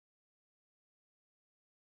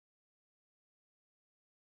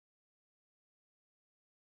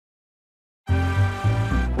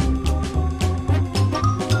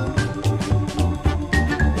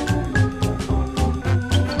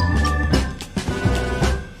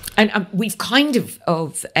And we've kind of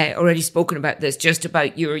already spoken about this, just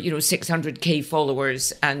about your 600K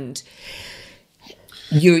followers, and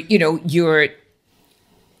you're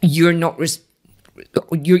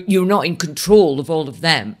not in control of all of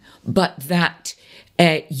them, but that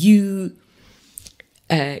you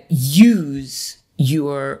use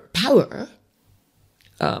your power,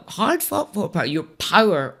 hard fought for power, your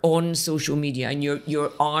power on social media and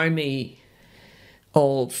your army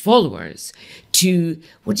of followers to,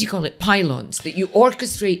 what do you call it, pylons, that you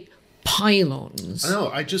orchestrate pylons. I know,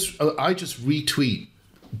 I just retweet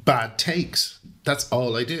bad takes. That's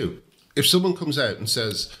all I do. If someone comes out and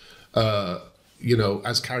says,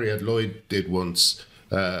 as Carrie Lloyd did once.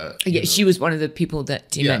 She was one of the people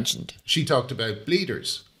that you mentioned. She talked about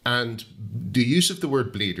bleeders, and the use of the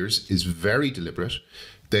word bleeders is very deliberate.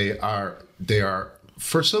 They are,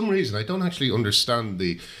 for some reason, I don't actually understand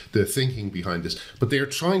the thinking behind this, but they are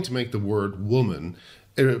trying to make the word woman,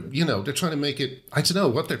 they're trying to make it, I don't know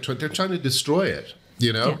what they're trying to destroy it.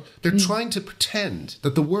 They're trying to pretend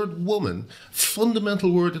that the word woman,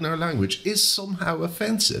 fundamental word in our language, is somehow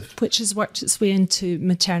offensive. Which has worked its way into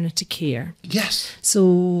maternity care. Yes.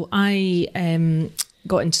 So I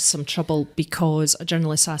got into some trouble because a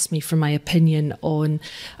journalist asked me for my opinion on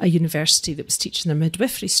a university that was teaching their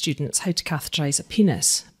midwifery students how to catheterise a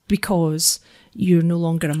penis, because you're no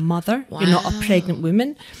longer a mother, You're not a pregnant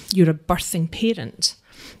woman, you're a birthing parent.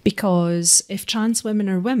 Because if trans women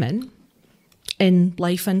are women in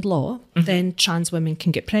life and law, then trans women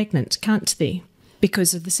can get pregnant, can't they?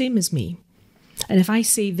 Because they're the same as me. And if I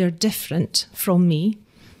say they're different from me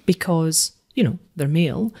because, they're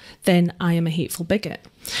male, then I am a hateful bigot.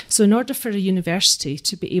 So in order for a university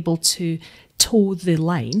to be able to toe the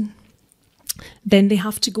line, then they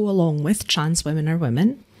have to go along with trans women are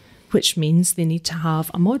women, which means they need to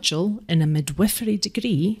have a module in a midwifery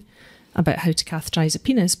degree about how to catheterise a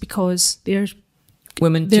penis, because they're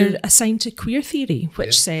assigned to queer theory,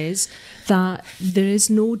 which says that there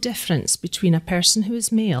is no difference between a person who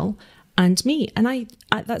is male and me. And I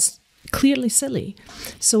that's clearly silly.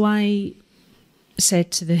 So I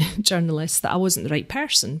said to the journalist that I wasn't the right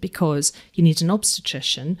person, because you need an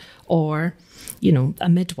obstetrician or, a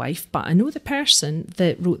midwife. But I know the person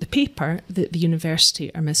that wrote the paper that the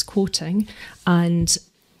university are misquoting. And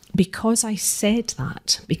because I said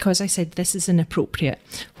this is inappropriate,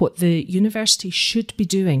 what the university should be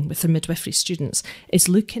doing with their midwifery students is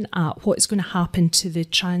looking at what is going to happen to the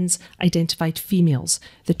trans-identified females,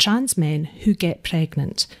 the trans men who get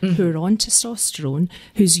pregnant, who are on testosterone,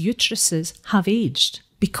 whose uteruses have aged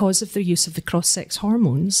because of their use of the cross-sex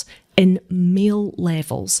hormones in male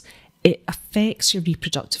levels. It affects your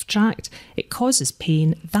reproductive tract. It causes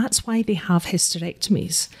pain. That's why they have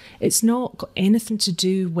hysterectomies. It's not got anything to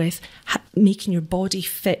do with making your body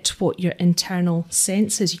fit what your internal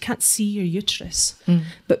sense is. You can't see your uterus.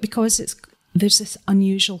 But because there's this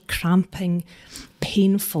unusual cramping,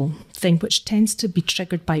 painful thing, which tends to be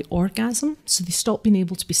triggered by orgasm. So they stop being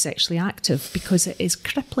able to be sexually active because it is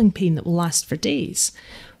crippling pain that will last for days.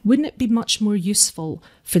 Wouldn't it be much more useful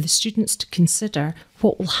for the students to consider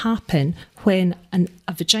what will happen when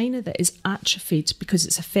a vagina that is atrophied because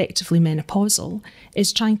it's effectively menopausal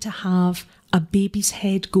is trying to have a baby's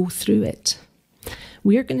head go through it?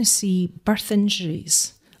 We are going to see birth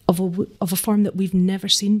injuries of a form that we've never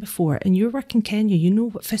seen before. And your work in Kenya, you know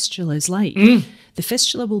what fistula is like. The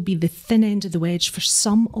fistula will be the thin end of the wedge for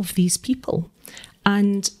some of these people.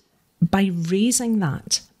 And by raising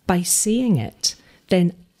that, by saying it,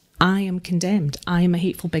 then I am condemned. I am a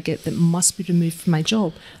hateful bigot that must be removed from my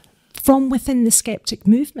job from within the skeptic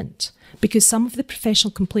movement, because some of the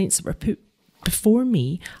professional complaints that were put before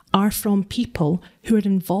me are from people who are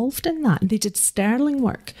involved in that. And they did sterling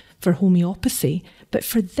work for homeopathy. But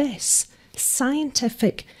for this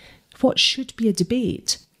scientific, what should be a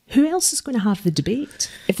debate, who else is going to have the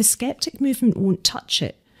debate? If the skeptic movement won't touch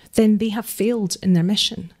it, then they have failed in their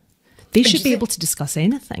mission. They should be able to discuss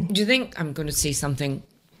anything. Do you think I'm going to say something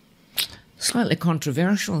slightly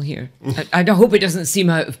controversial here? I hope it doesn't seem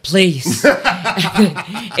out of place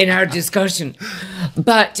in our discussion.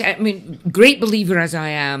 But, I mean, great believer as I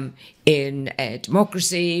am in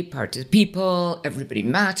democracy, part of the people, everybody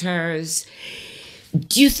matters.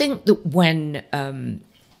 Do you think that when,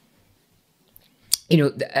 the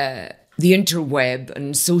interweb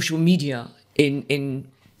and social media in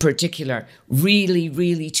particular really,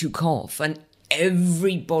 really took off, and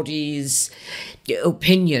everybody's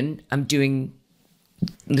opinion, I'm doing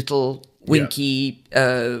little winky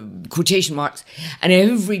quotation marks, and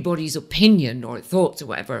everybody's opinion or thoughts or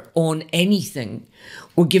whatever on anything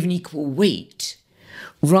were given equal weight,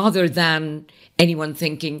 rather than anyone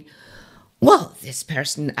thinking, well, this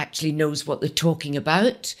person actually knows what they're talking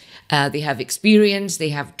about. They have experience, they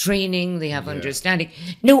have training, they have understanding.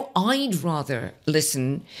 No, I'd rather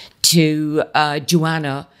listen to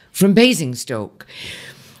Joanna from Basingstoke.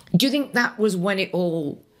 Do you think that was when it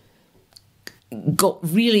all got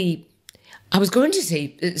really, I was going to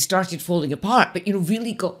say it started falling apart, but,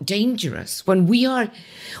 really got dangerous when we're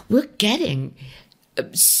getting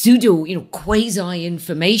pseudo, quasi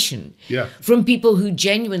information from people who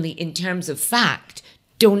genuinely, in terms of fact,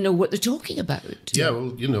 don't know what they're talking about. Yeah,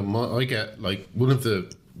 well, I get like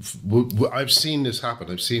I've seen this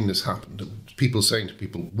happen. People saying to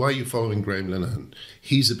people, "Why are you following Graham Linehan?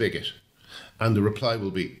 He's a bigot," and the reply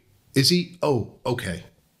will be, "Is he? Oh, okay,"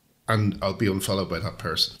 and I'll be unfollowed by that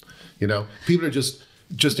person. People are just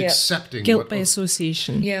accepting guilt by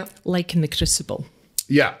association. Yeah, like in the Crucible.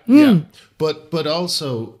 Yeah, yeah. But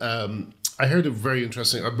also, I heard a very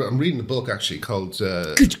interesting. I'm reading a book actually called.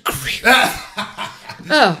 Good grief!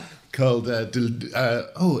 Called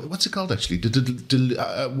what's it called actually?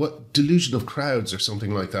 What Delusion of Crowds or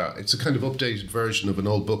something like that. It's a kind of updated version of an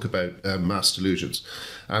old book about mass delusions,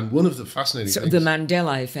 and one of the fascinating things, the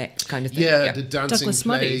Mandela effect kind of thing. Yeah, the dancing Douglas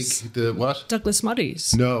plague. Murray's. The what? Douglas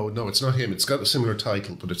Murray's. No, it's not him. It's got a similar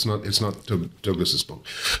title, but it's not Douglas's book.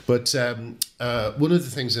 But one of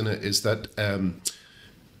the things in it is that.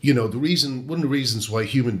 One of the reasons why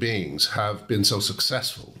human beings have been so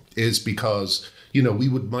successful is because, we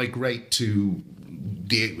would migrate to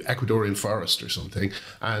the Ecuadorian forest or something,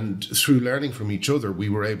 and through learning from each other, we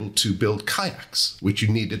were able to build kayaks, which you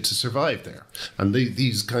needed to survive there. And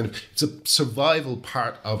it's a survival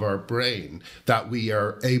part of our brain that we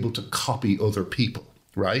are able to copy other people,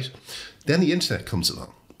 right? Then the internet comes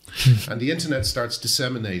along, and the internet starts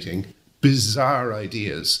disseminating bizarre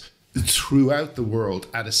ideas throughout the world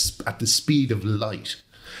at the speed of light,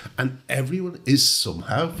 and everyone is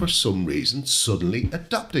somehow, for some reason, suddenly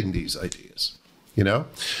adopting these ideas.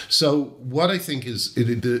 So what I think is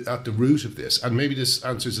at the root of this, and maybe this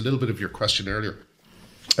answers a little bit of your question earlier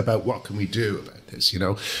about what can we do about this.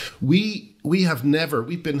 We've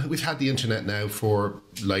had the internet now for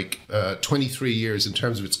like 23 years in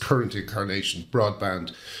terms of its current incarnation,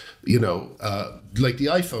 broadband. Like the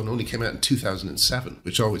iPhone only came out in 2007,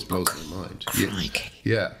 which always blows my mind.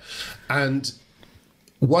 Yeah. And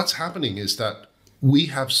what's happening is that we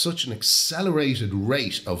have such an accelerated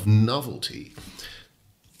rate of novelty,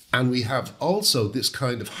 and we have also this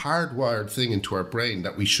kind of hardwired thing into our brain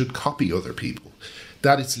that we should copy other people,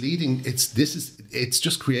 that it's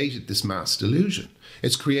just created this mass delusion.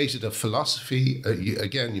 It's created a philosophy,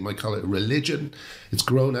 again, you might call it a religion. It's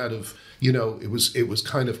grown out of, it was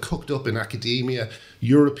kind of cooked up in academia,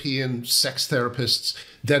 European sex therapists.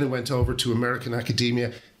 Then it went over to American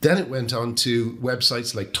academia. Then it went on to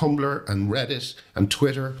websites like Tumblr and Reddit and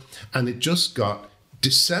Twitter. And it just got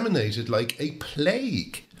disseminated like a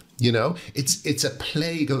plague. It's a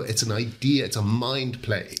plague. It's an idea. It's a mind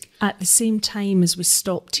plague. At the same time as we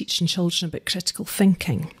stopped teaching children about critical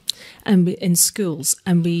thinking in schools,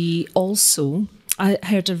 and we also, I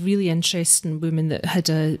heard a really interesting woman that had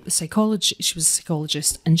she was a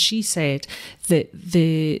psychologist, and she said that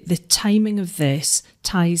the timing of this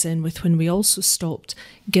ties in with when we also stopped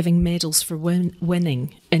giving medals for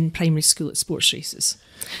winning in primary school at sports races.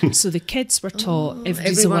 So the kids were taught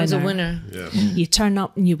everyone's a winner. Yeah. You turn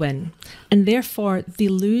up and you win. And therefore they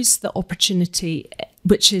lose the opportunity,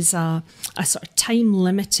 which is a sort of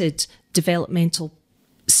time-limited developmental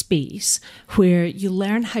space where you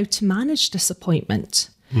learn how to manage disappointment.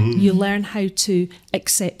 You learn how to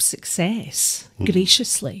accept success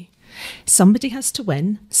graciously. Somebody has to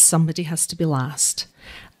win, somebody has to be last.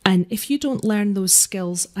 And if you don't learn those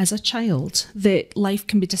skills as a child, that life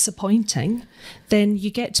can be disappointing, then you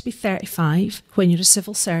get to be 35 when you're a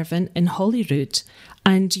civil servant in Holyrood,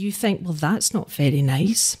 and you think, well, that's not very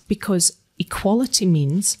nice, because equality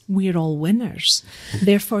means we're all winners.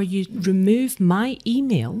 Therefore, you remove my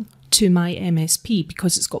email to my MSP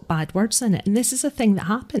because it's got bad words in it. And this is a thing that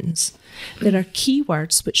happens. There are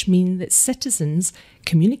keywords which mean that citizens'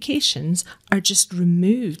 communications are just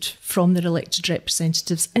removed from their elected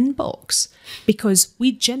representatives' inbox because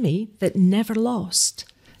we Jimmy that never lost,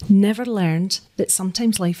 never learned that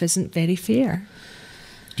sometimes life isn't very fair.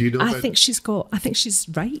 Do you know? I think she's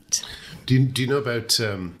right. Do you know about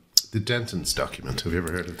the Denton's document? Have you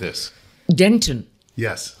ever heard of this? Denton?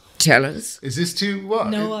 Yes. Tell us. Is this too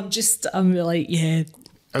what? No, I'm like, yeah.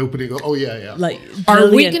 Opening. Oh yeah. Like,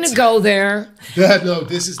 are we going to go there? No,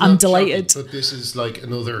 this is. I'm delighted. Shocking, but this is like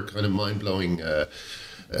another kind of mind blowing.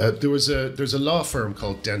 There's a law firm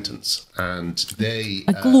called Denton's, and they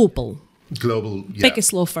global, yeah.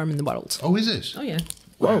 biggest law firm in the world. Oh, is it? Oh yeah.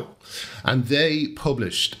 Whoa. And they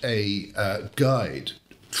published a guide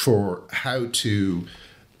for how to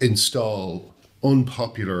install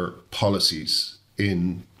unpopular policies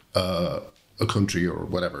in a country or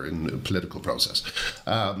whatever, in the political process.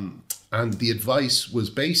 And the advice was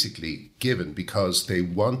basically given because they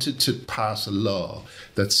wanted to pass a law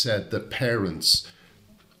that said that parents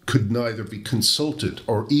could neither be consulted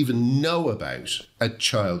or even know about a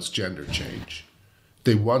child's gender change.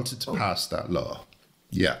 They wanted to pass that law.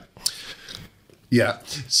 Yeah. Yeah.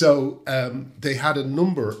 So they had a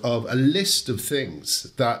list of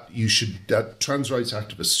things that trans rights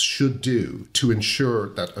activists should do to ensure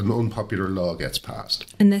that an unpopular law gets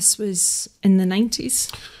passed. And this was in the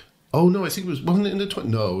 90s? Oh, no, I think wasn't it in the 20s?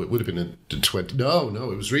 No, it would have been in the 20s.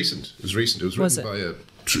 No, it was recent. It was recent. It was written by a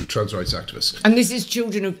trans rights activist. And this is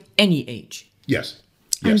children of any age? Yes.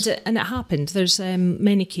 Yes. And it happened. There's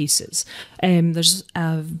many cases. There's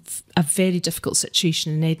a very difficult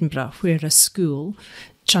situation in Edinburgh where a school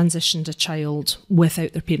transitioned a child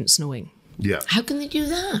without their parents knowing. Yeah. How can they do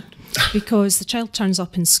that? Because the child turns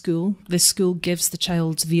up in school, the school gives the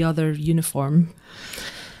child the other uniform,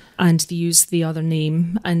 and they use the other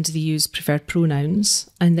name, and they use preferred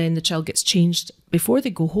pronouns, and then the child gets changed before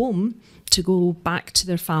they go home to go back to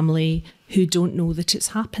their family who don't know that it's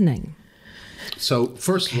happening. So,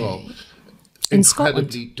 first of all,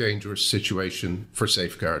 incredibly dangerous situation for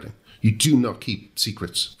safeguarding. You do not keep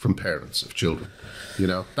secrets from parents of children. You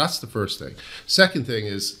know, that's the first thing. Second thing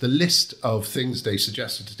is the list of things they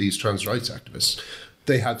suggested to these trans rights activists.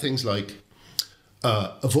 They had things like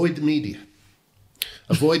avoid the media,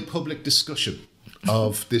 avoid public discussion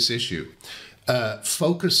of this issue,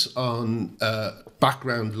 focus on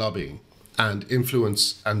background lobbying and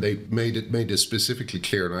influence, and they made it specifically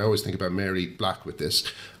clear, and I always think about Mary Black with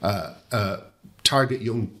this, target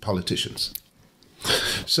young politicians.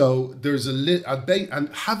 So there's and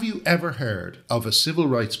have you ever heard of a civil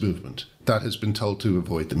rights movement that has been told to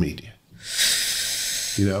avoid the media?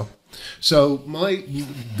 You know? So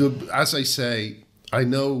as I say, I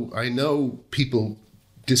know people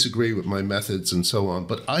disagree with my methods and so on,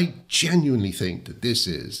 but I genuinely think that this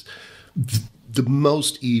is the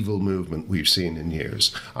most evil movement we've seen in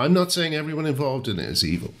years. I'm not saying everyone involved in it is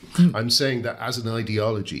evil. I'm saying that as an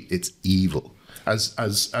ideology, it's evil. As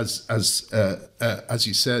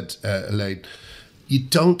you said, Elaine, you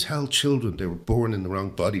don't tell children they were born in the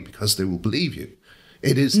wrong body because they will believe you.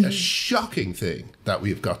 It is a shocking thing that we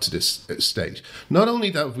have got to this state. Not only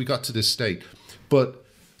that have we got to this state, but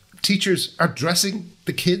teachers are dressing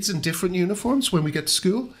the kids in different uniforms when we get to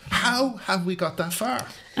school. How have we got that far?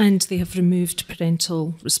 And they have removed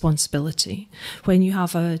parental responsibility. When you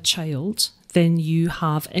have a child, then you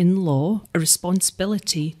have in law a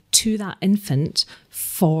responsibility to that infant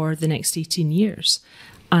for the next 18 years.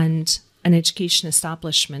 And an education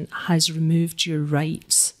establishment has removed your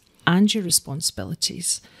rights and your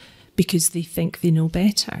responsibilities because they think they know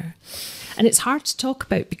better. And it's hard to talk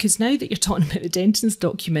about because now that you're talking about the Denton's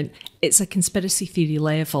document, it's a conspiracy theory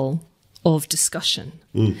level of discussion.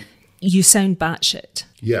 You sound batshit.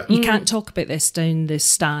 Yeah. You can't talk about this down the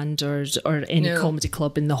Stand or any comedy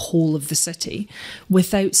club in the whole of the city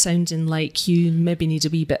without sounding like you maybe need a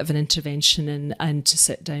wee bit of an intervention and to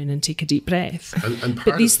sit down and take a deep breath.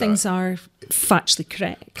 But these things are factually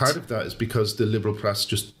correct. Part of that is because the liberal press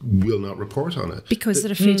just will not report on it. Because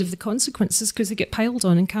they're afraid of the consequences because they get piled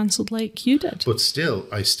on and cancelled like you did. But still,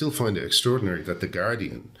 I still find it extraordinary that The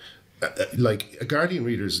Guardian... Guardian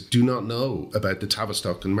readers do not know about the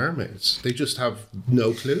Tavistock and mermaids. They just have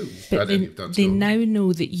no clue that any of that's They going on. now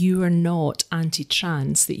know that you are not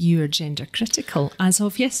anti-trans, that you are gender critical as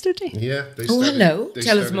of yesterday. Yeah. Hello.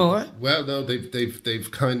 Tell us more. Well, no, they've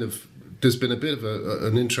kind of... There's been a bit of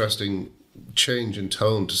an interesting change in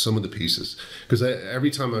tone to some of the pieces. Because every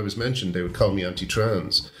time I was mentioned, they would call me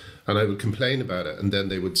anti-trans. And I would complain about it. And then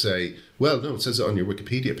they would say, well, no, it says it on your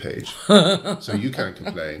Wikipedia page. So you can't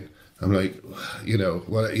complain. I'm like,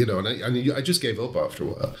 and I just gave up after a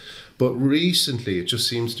while. But recently, it just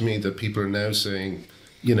seems to me that people are now saying,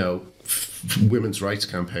 women's rights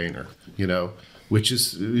campaigner, which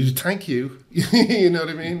is, thank you. You know what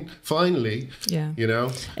I mean? Finally, Yeah. .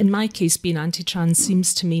 In my case, being anti-trans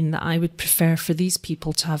seems to mean that I would prefer for these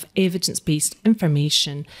people to have evidence-based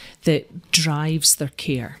information that drives their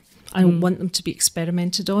care. I don't want them to be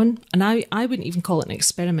experimented on. And I wouldn't even call it an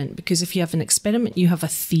experiment because if you have an experiment, you have a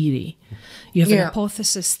theory. You have an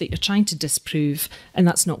hypothesis that you're trying to disprove, and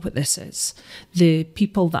that's not what this is. The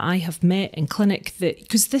people that I have met in clinic,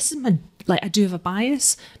 because this is I do have a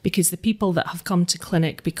bias, because the people that have come to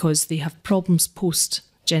clinic because they have problems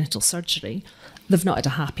post-genital surgery, they've not had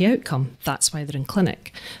a happy outcome. That's why they're in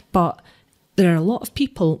clinic. But there are a lot of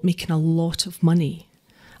people making a lot of money.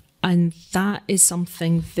 And that is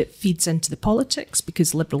something that feeds into the politics,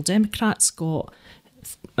 because Liberal Democrats got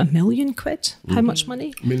 £1 million. How much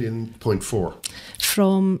money? £1.4 million.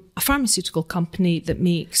 From a pharmaceutical company that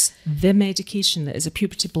makes the medication that is a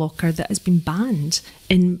puberty blocker that has been banned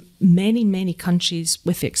in many, many countries,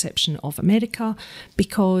 with the exception of America,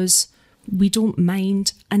 because we don't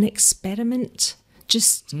mind an experiment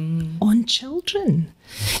just on children.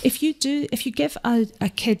 If you give a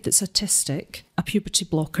kid that's autistic a puberty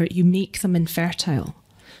blocker, you make them infertile.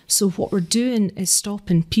 So what we're doing is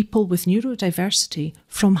stopping people with neurodiversity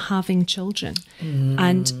from having children.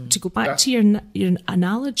 And to go back to your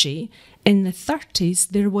analogy, in the 30s,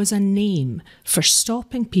 there was a name for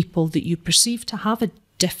stopping people that you perceive to have a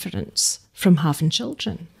difference from having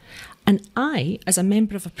children. And I, as a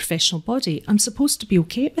member of a professional body, I'm supposed to be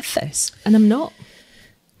okay with this, and I'm not.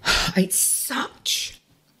 It's such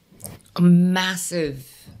a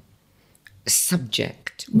massive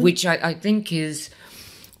subject, which I think is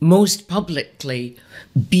most publicly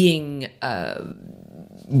being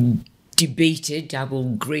debated, I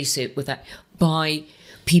will grace it with that, by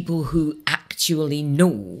people who actually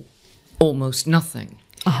know almost nothing.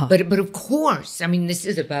 But of course, I mean, this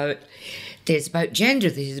is about gender,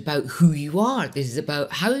 this is about who you are, this is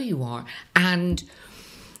about how you are. And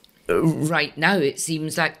right now it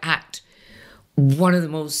seems like at one of the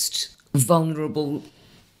most vulnerable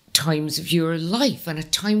times of your life, and a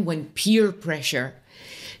time when peer pressure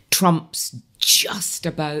trumps just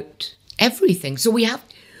about everything. So we have,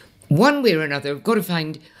 one way or another, we've got to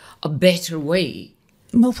find a better way.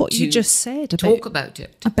 Well, what you just said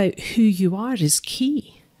about who you are is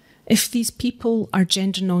key. If these people are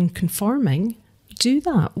gender non-conforming, do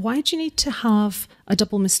that. Why do you need to have a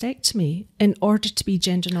double mastectomy in order to be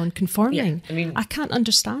gender non-conforming? Yeah, I mean, I can't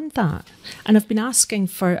understand that. And I've been asking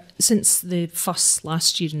since the fuss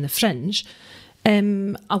last year in the Fringe,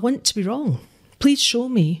 I want to be wrong. Please show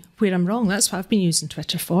me where I'm wrong. That's what I've been using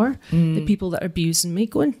Twitter for. The people that are abusing me,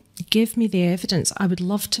 go and give me the evidence. I would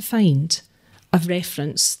love to find a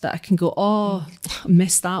reference that I can go, I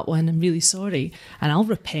missed that one, I'm really sorry, and I'll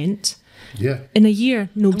repent. Yeah. In a year,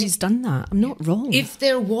 nobody's done that. I'm not wrong. If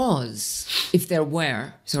there were,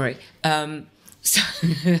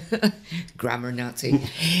 grammar Nazi,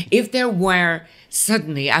 if there were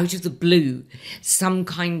suddenly, out of the blue, some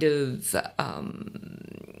kind of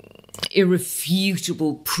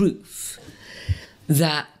irrefutable proof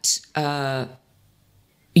that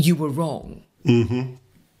you were wrong,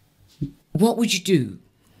 what would you do?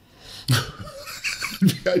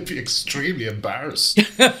 I'd be extremely embarrassed.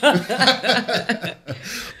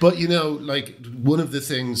 But, like, one of the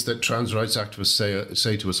things that trans rights activists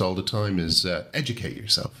say to us all the time is educate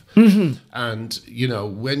yourself. And,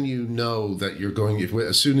 when you know that you're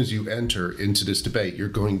as soon as you enter into this debate, you're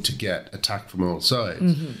going to get attacked from all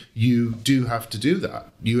sides, you do have to do that.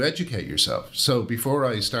 You educate yourself. So before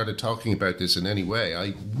I started talking about this in any way,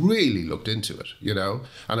 I really looked into it,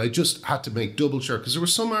 and I just had to make double sure, because there were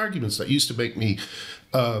some arguments that used to make me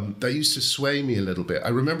that used to sway me a little bit. I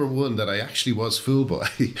remember one that I actually was fooled by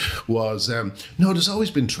was, no, there's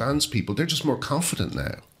always been trans people. They're just more confident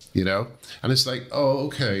now, And it's like, oh,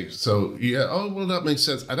 okay. So, yeah, well, that makes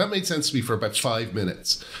sense. And that made sense to me for about 5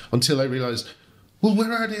 minutes until I realized, well,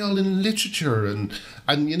 where are they all in literature? And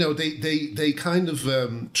they kind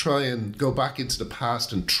of try and go back into the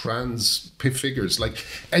past and trans figures. Like,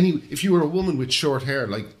 if you were a woman with short hair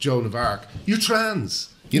like Joan of Arc, you're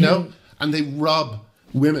trans, And they rob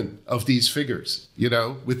women of these figures,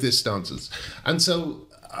 with this nonsense. And so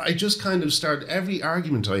I just kind of started, every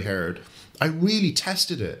argument I heard, I really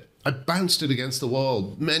tested it. I bounced it against the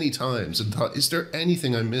wall many times and thought, is there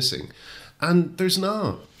anything I'm missing? And there's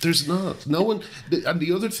not. No one. And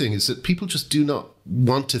the other thing is that people just do not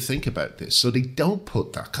want to think about this. So they don't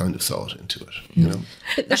put that kind of thought into it,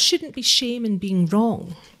 But there shouldn't be shame in being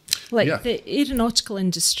wrong. Like the aeronautical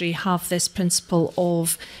industry have this principle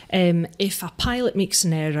of if a pilot makes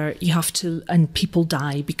an error, you have to, and people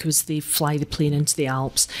die because they fly the plane into the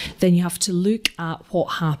Alps, then you have to look at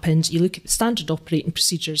what happened. You look at the standard operating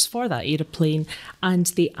procedures for that aeroplane, and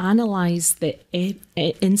they analyse the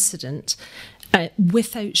incident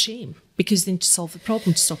without shame, because they need to solve the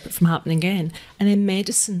problem to stop it from happening again. And then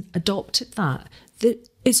medicine adopted that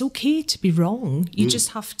it's okay to be wrong. You just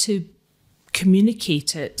have to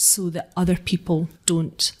communicate it so that other people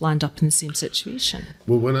don't land up in the same situation.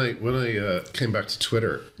 Well, when I came back to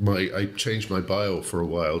Twitter, I changed my bio for a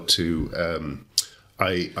while to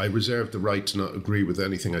I reserved the right to not agree with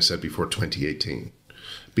anything I said before 2018,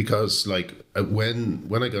 because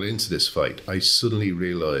when I got into this fight, I suddenly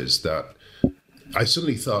realized that I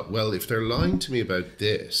suddenly thought, well, if they're lying to me about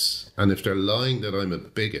this, and if they're lying that I'm a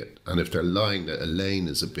bigot, and if they're lying that Elaine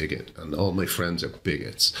is a bigot, and all my friends are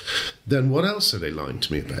bigots, then what else are they lying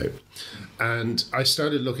to me about? And I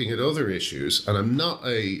started looking at other issues, and I'm not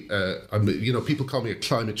people call me a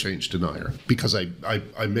climate change denier because I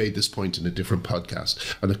made this point in a different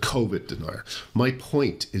podcast, and a COVID denier. My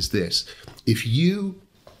point is this: if you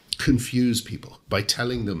confuse people by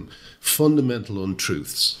telling them fundamental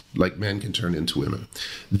untruths, like men can turn into women,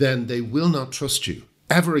 then they will not trust you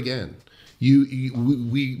ever again.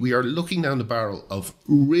 We are looking down the barrel of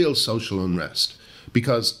real social unrest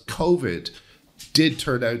because COVID did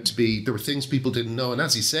turn out to be, there were things people didn't know. And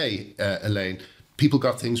as you say, Elaine, people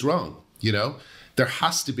got things wrong. There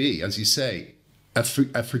has to be, as you say, a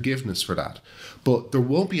forgiveness for that. But there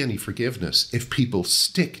won't be any forgiveness if people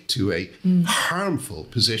stick to a harmful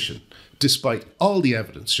position, despite all the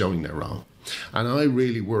evidence showing they're wrong. And I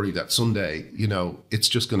really worry that someday, it's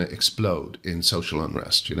just going to explode in social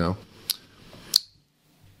unrest,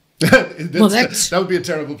 That would be a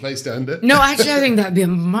terrible place to end it. No, actually, I think that'd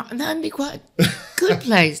be quite a good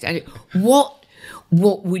place to end it. What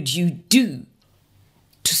would you do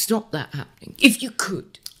to stop that happening, if you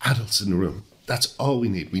could? Adults in the room. That's all we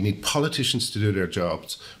need. We need politicians to do their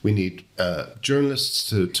jobs. We need journalists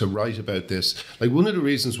to write about this. Like, one of the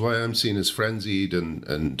reasons why I'm seen as frenzied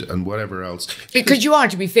and whatever else. Because you are,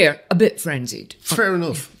 to be fair, a bit frenzied. Fair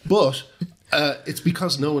enough. But it's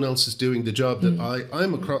because no one else is doing the job that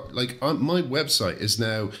I'm across. Like, my website is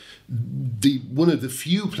now one of the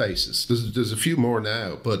few places. There's a few more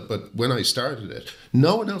now, but when I started it,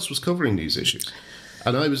 no one else was covering these issues.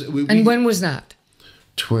 And I was. And when was that?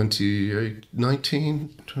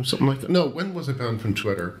 2019, something like that. No, when was I banned from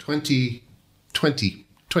Twitter?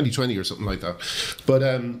 2020 or something like that. But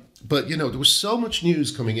there was so much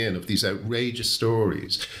news coming in of these outrageous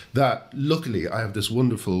stories that luckily I have this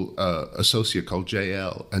wonderful associate called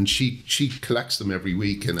JL, and she collects them every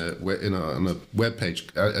week on a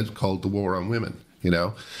webpage called The War on Women.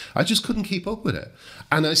 I just couldn't keep up with it,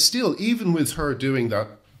 and I still, even with her doing that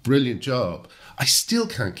brilliant job, I still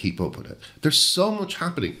can't keep up with it. There's so much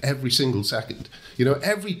happening every single second.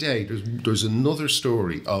 Every day there's another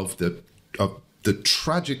story of the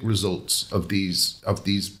tragic results of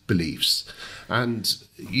these beliefs. And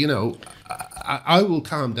I will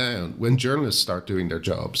calm down when journalists start doing their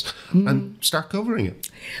jobs and start covering it.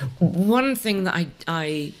 One thing that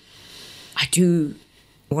I do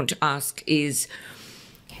want to ask is,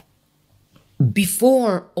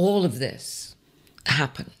 before all of this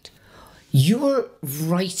happened, your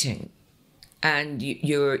writing and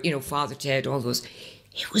your, Father Ted, all those,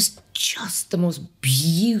 it was just the most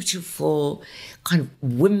beautiful, kind of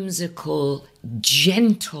whimsical,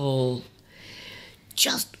 gentle,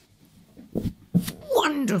 just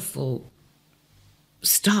wonderful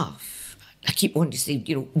stuff. I keep wanting to say,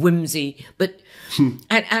 whimsy, but,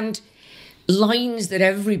 and lines that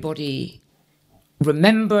everybody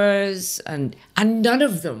remembers, and none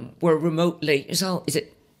of them were remotely, so is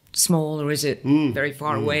it small or is it very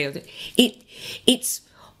far away? It's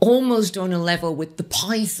almost on a level with the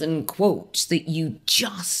Python quotes that you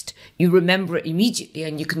remember it immediately,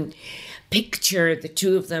 and you can picture the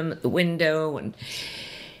two of them at the window. And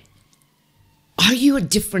are you a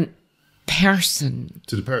different person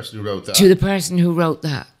to the person who wrote that? To the person who wrote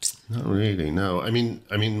that? Not really. No. I mean,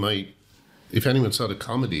 if anyone saw the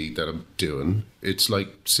comedy that I'm doing, it's like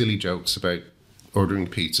silly jokes about ordering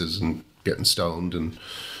pizzas and getting stoned and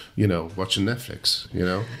watching Netflix.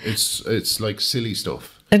 It's like silly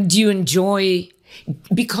stuff. And do you enjoy,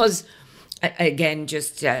 because again,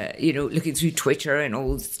 just looking through Twitter and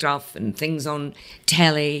all the stuff and things on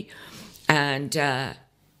telly, and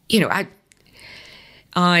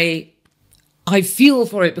I feel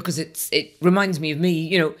for it, because it reminds me of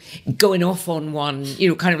me, going off on one,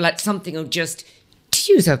 kind of like something of, just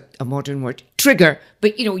to use a modern word, trigger,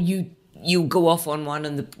 but you go off on one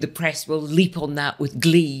and the press will leap on that with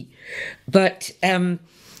glee. But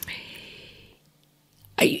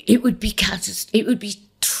it would be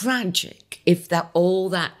tragic if all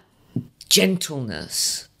that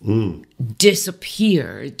gentleness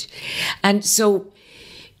disappeared. And so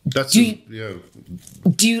do you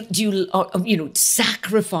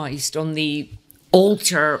sacrificed on the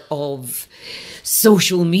altar of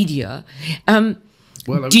social media? Well,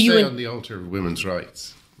 I would say on the altar of women's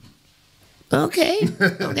rights. Okay.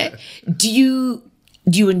 Do you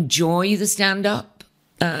enjoy the stand-up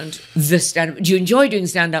and the stand-up? Do you enjoy doing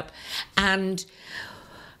stand-up? And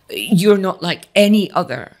you're not like any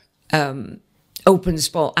other open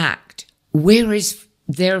spot act. Where is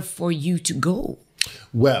there for you to go?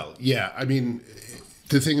 Well, yeah. I mean,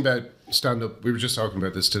 the thing about stand up. We were just talking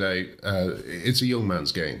about this today. It's a young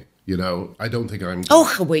man's game. You know, I don't think I'm...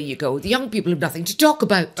 Oh, away you go. The young people have nothing to talk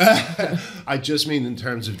about. I just mean in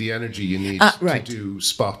terms of the energy you need right. to do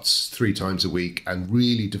spots 3 times a week and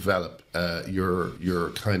really develop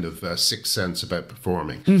your kind of sixth sense about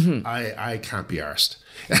performing. Mm-hmm. I can't be arsed.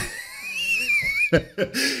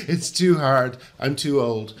 It's too hard. I'm too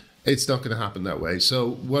old. It's not going to happen that way.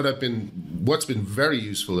 So what's been very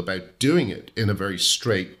useful about doing it in a very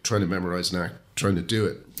straight, trying to memorize an act, trying to do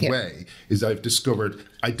it way, is I've discovered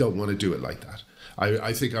I don't want to do it like that.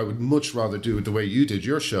 I think I would much rather do it the way you did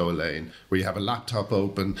your show, Elaine, where you have a laptop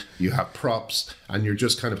open, you have props, and you're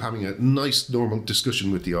just kind of having a nice, normal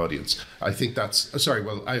discussion with the audience. I think that's... Sorry,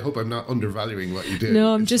 well, I hope I'm not undervaluing what you did.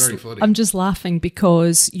 No, It's very funny. I'm just laughing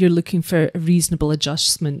because you're looking for a reasonable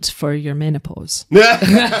adjustment for your menopause.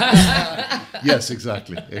 Yes,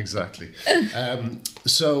 exactly.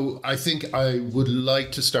 So I think I would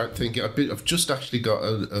like to start thinking... I've just actually got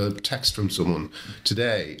a text from someone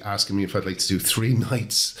today asking me if I'd like to do 3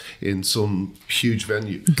 nights in some huge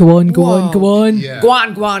venue. Go on. Yeah. Go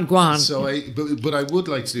on. So but I would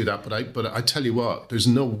like to do that. But I tell you what, there's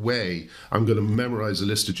no way I'm going to memorize a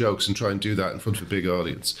list of jokes and try and do that in front of a big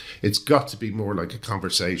audience. It's got to be more like a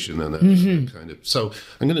conversation and a kind of. So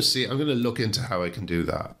I'm going to look into how I can do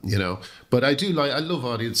that. You know, but I love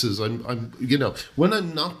audiences. I'm you know, when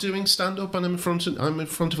I'm not doing stand up and I'm in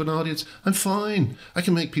front of an audience, I'm fine. I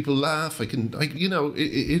can make people laugh. I'm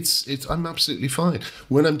absolutely fine.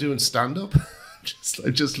 When I'm doing stand up, I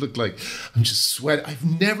just look like I'm just sweating. I've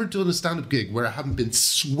never done a stand up gig where I haven't been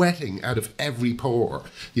sweating out of every pore.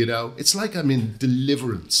 You know, it's like I'm in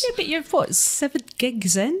deliverance. Yeah, but you're 7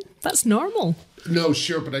 gigs in? That's normal. No,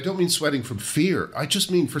 sure, but I don't mean sweating from fear. I just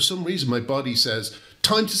mean for some reason my body says,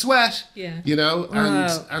 time to sweat. Yeah. You know,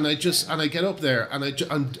 and I get up there and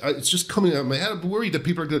it's just coming out of my head. I'm worried that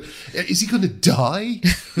people are going, is he going to die?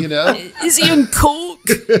 You know? Is he on coke?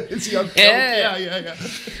 Is he on coke? Yeah.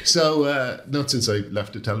 So not since I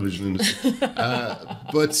left the television industry.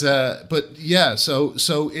 But yeah, so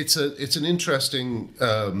it's an interesting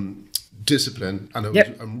discipline, and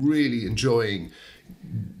I'm really enjoying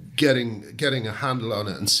getting a handle on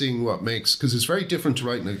it and seeing what makes, because it's very different to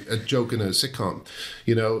writing a joke in a sitcom.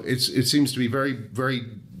 You know, it seems to be very, very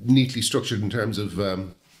neatly structured in terms of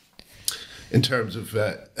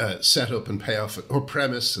setup and payoff, or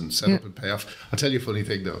premise and setup and payoff. I'll tell you a funny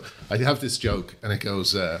thing though. I have this joke and it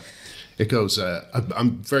goes.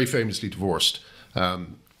 I'm very famously divorced,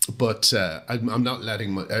 but I'm not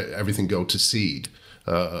letting everything go to seed.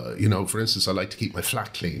 You know, for instance, I like to keep my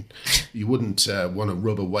flat clean. You wouldn't want to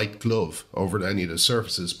rub a white glove over any of the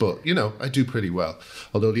surfaces, but, you know, I do pretty well.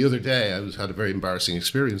 Although the other day I had a very embarrassing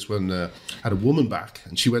experience when I had a woman back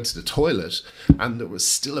and she went to the toilet and there was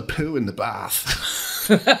still a poo in the bath.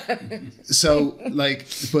 So, like,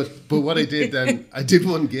 but what I did then, I did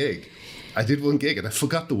one gig and I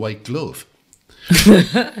forgot the white glove.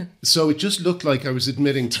 So it just looked like I was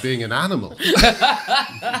admitting to being an animal.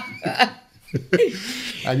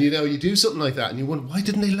 And you know, you do something like that and you wonder, why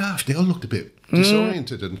didn't they laugh? They all looked a bit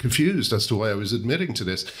disoriented and confused as to why I was admitting to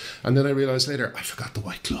this. And then I realised later, I forgot the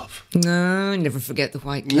white glove. No, never forget the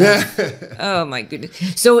white glove. Oh my goodness.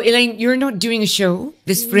 So Elaine, you're not doing a show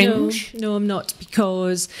this Fringe? No, I'm not,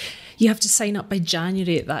 because you have to sign up by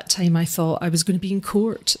January. At that time I thought I was going to be in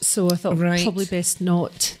court, so I thought probably best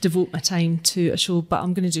not devote my time to a show, but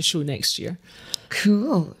I'm going to do a show next year.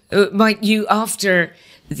 Cool. Might you, after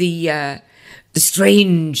the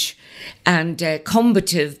strange and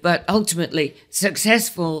combative but ultimately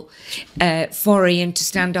successful foray into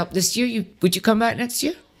stand-up this year, would you come back next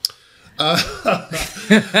year?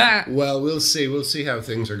 Well, we'll see how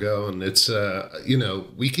things are going. It's you know,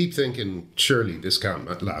 we keep thinking surely this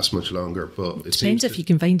can't last much longer, but it depends if you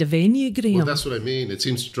can find a venue, Graham. Well, that's what I mean. It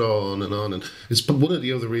seems to draw on, and it's one of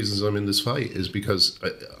the other reasons I'm in this fight is because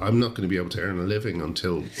I'm not going to be able to earn a living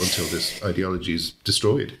until this ideology is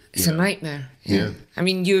destroyed. It's a nightmare. Yeah. I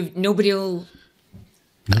mean, nobody will.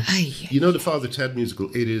 You know, the Father Ted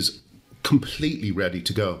musical, it is completely ready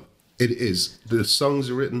to go. It is. The songs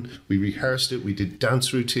are written. We rehearsed it. We did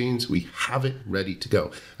dance routines. We have it ready to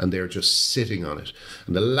go. And they're just sitting on it.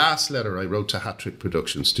 And the last letter I wrote to Hat Trick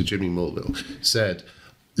Productions, to Jimmy Mulville, said,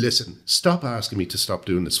 listen, stop asking me to stop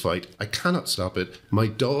doing this fight. I cannot stop it. My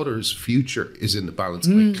daughter's future is in the balance.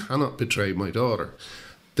 I cannot betray my daughter.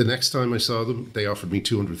 The next time I saw them, they offered me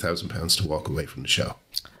 £200,000 to walk away from the show.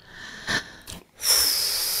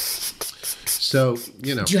 So,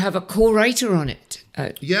 you know. Do you have a co-writer on it?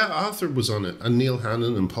 Yeah, Arthur was on it, and Neil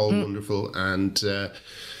Hannon and Paul Wonderful. And,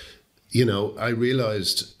 you know, I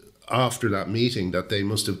realised after that meeting that they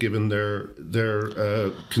must have given their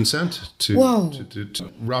consent to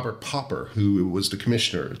Robert Popper, who was the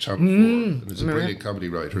commissioner at Channel 4 and is a brilliant comedy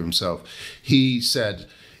writer himself. He said,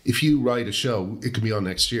 if you write a show, it can be on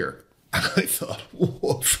next year. And I thought,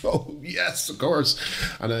 whoa, yes, of course.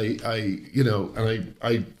 And it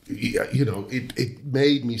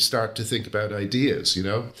made me start to think about ideas, you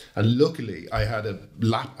know. And luckily, I had a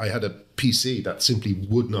PC that simply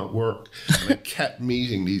would not work. And I kept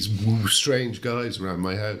meeting these strange guys around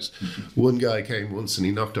my house. One guy came once and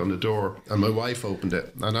he knocked on the door, and my wife opened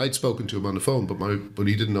it. And I'd spoken to him on the phone, but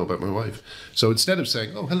he didn't know about my wife. So instead of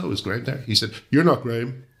saying, "Oh, hello, is Graham there?" he said, "You're not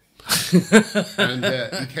Graham." And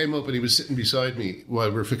he came up and he was sitting beside me while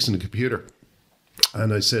we were fixing the computer,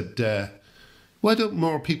 and I said, why don't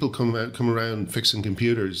more people come around fixing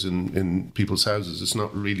computers in people's houses? It's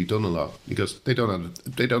not really done a lot. He goes, they don't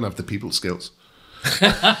have the people skills.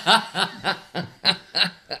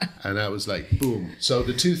 And I was like, boom. So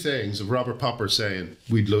the two things of Robert Popper saying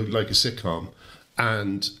we'd look like a sitcom,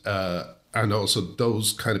 and also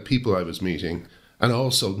those kind of people I was meeting, and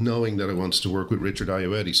also knowing that I wanted to work with Richard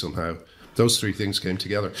Ayoade somehow, those three things came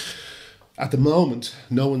together. At the moment,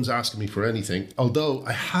 no one's asking me for anything, although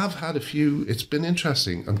I have had a few. It's been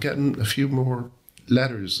interesting. I'm getting a few more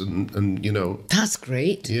letters and you know. That's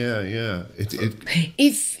great. Yeah.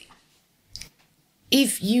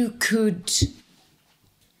 If you could,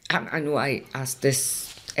 I know I asked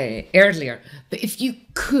this earlier, but if you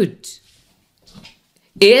could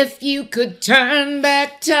turn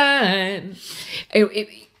back time,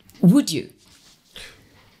 would you?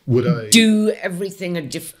 Would I do everything a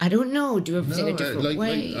different? I don't know. Do everything a different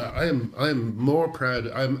way. I'm more proud.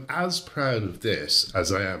 I'm as proud of this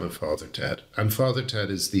as I am of Father Ted. And Father Ted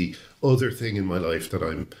is the other thing in my life that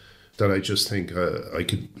I just think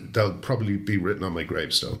that'll probably be written on my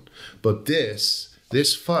gravestone. But this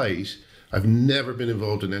fight, I've never been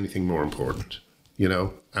involved in anything more important. You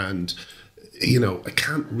know, and you know, I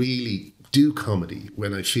can't really do comedy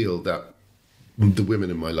when I feel that the women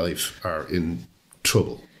in my life are in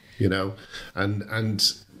trouble. You know, and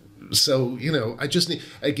so, you know, I just need,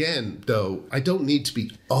 again, though, I don't need to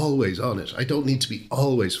be always on it. I don't need to be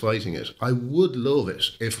always fighting it. I would love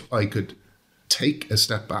it if I could take a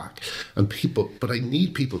step back but I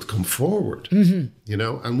need people to come forward, you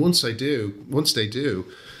know, and once they do,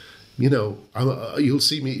 you know, you'll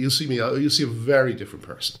see a very different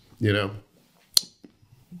person, you know.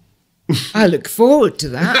 I look forward to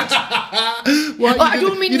that. I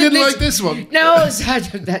don't mean you didn't like this one. No,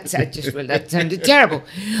 that sounded terrible.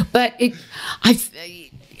 But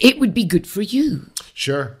it would be good for you.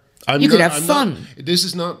 Sure, you could have fun. This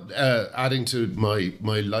is not adding to my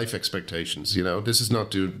life expectations. You know, this is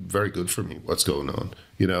not doing very good for me. What's going on?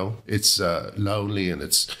 You know, it's lonely and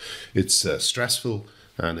it's stressful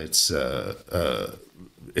and it's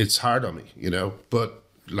hard on me. You know, but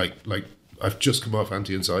like. I've just come off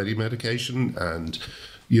anti-anxiety medication and,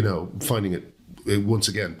 you know, finding it once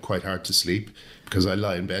again quite hard to sleep because I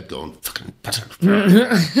lie in bed going, fucking...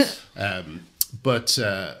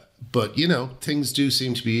 But, you know, things do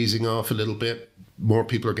seem to be easing off a little bit. More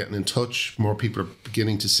people are getting in touch. More people are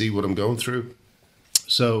beginning to see what I'm going through.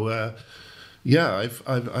 So, yeah,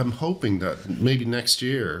 I'm hoping that maybe next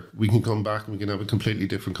year we can come back and we can have a completely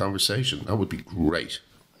different conversation. That would be great.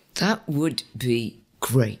 That would be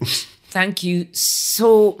great. Thank you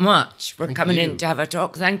so much for coming in to have a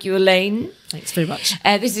talk. Thank you, Elaine. Thanks very much.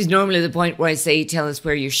 This is normally the point where I say, tell us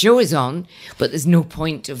where your show is on, but there's no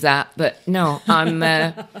point of that. But no, I'm...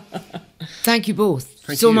 thank you both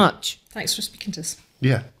so much. Thanks for speaking to us.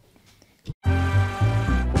 Yeah.